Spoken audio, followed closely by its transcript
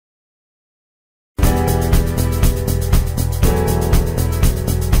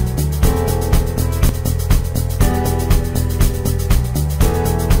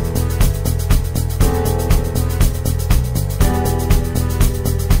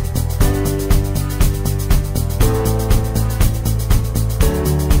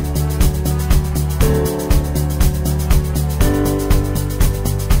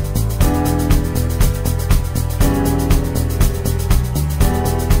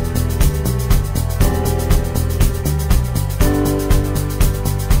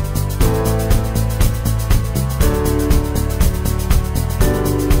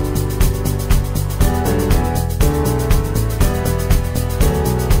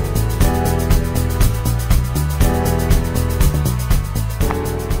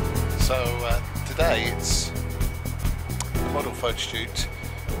photo shoot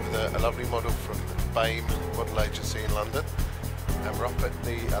with a lovely model from BAME model agency in London, and we're up at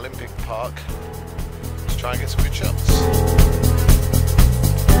the Olympic Park to try and get some good shots.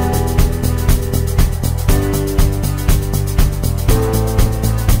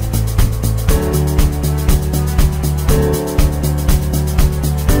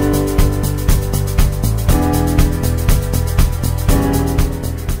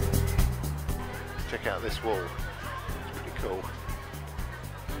 Check out this wall, it's pretty cool.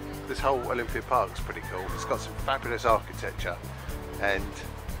 This whole Olympic Park is pretty cool. It's got some fabulous architecture and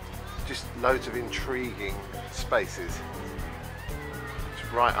just loads of intriguing spaces.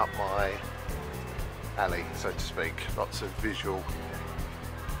 It's right up my alley, so to speak. Lots of visual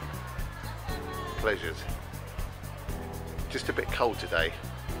pleasures. Just a bit cold today,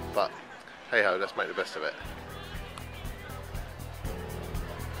 but hey ho, let's make the best of it.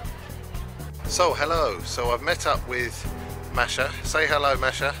 So hello, so I've met up with Masha. Say hello,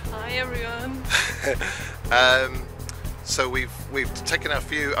 Masha. Hi everyone. So we've taken a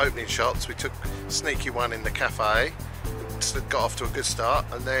few opening shots. We took a sneaky one in the cafe, got off to a good start,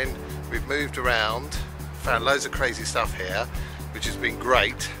 and then we've moved around, found loads of crazy stuff here, which has been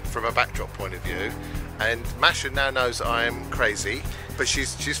great from a backdrop point of view. And Masha now knows I'm crazy, but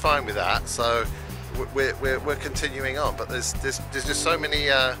she's fine with that. So we're continuing on. But there's just so many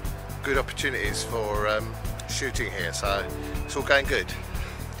good opportunities for shooting here, so it's all going good.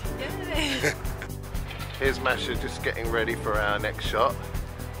 Yay! Here's Masha just getting ready for our next shot,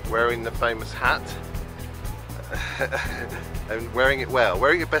 wearing the famous hat and wearing it well,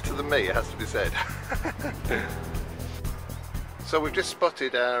 wearing it better than me, it has to be said. So we've just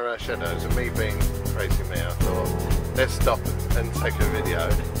spotted our shadows, and me being crazy me, I thought let's stop and take a video.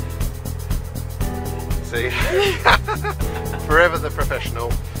 See? Forever the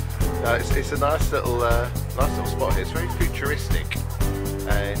professional. No, it's a nice little spot here. It's very futuristic,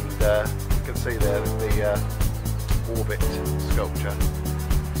 and you can see there the orbit sculpture.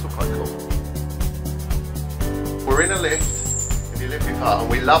 It's all quite cool. We're in a lift in the Olympic Park,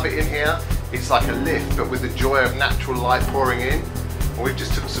 and we love it in here. It's like a lift, but with the joy of natural light pouring in. And we've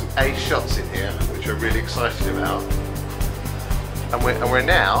just took some ace shots in here, which we're really excited about. And we're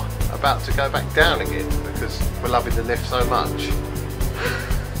now about to go back down again because we're loving the lift so much.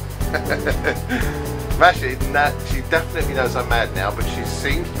 Masha, she definitely knows I'm mad now, but she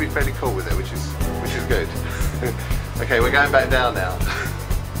seems to be fairly cool with it, which is good. Okay, we're going back down now.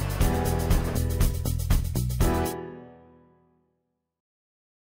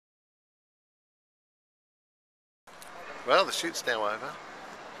 Well, the shoot's now over.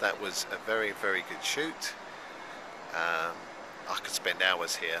 That was a very, very good shoot. I could spend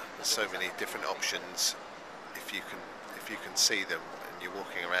hours here. There's so many different options. If you can see them and you're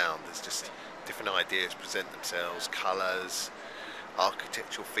walking around, there's just different ideas present themselves, colours,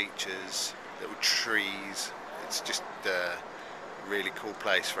 architectural features, little trees. It's just a really cool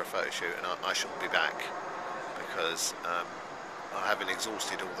place for a photo shoot, and I shall be back because I haven't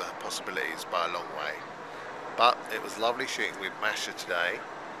exhausted all the possibilities by a long way. But it was lovely shooting with Masha today,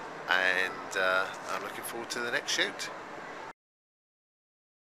 and I'm looking forward to the next shoot.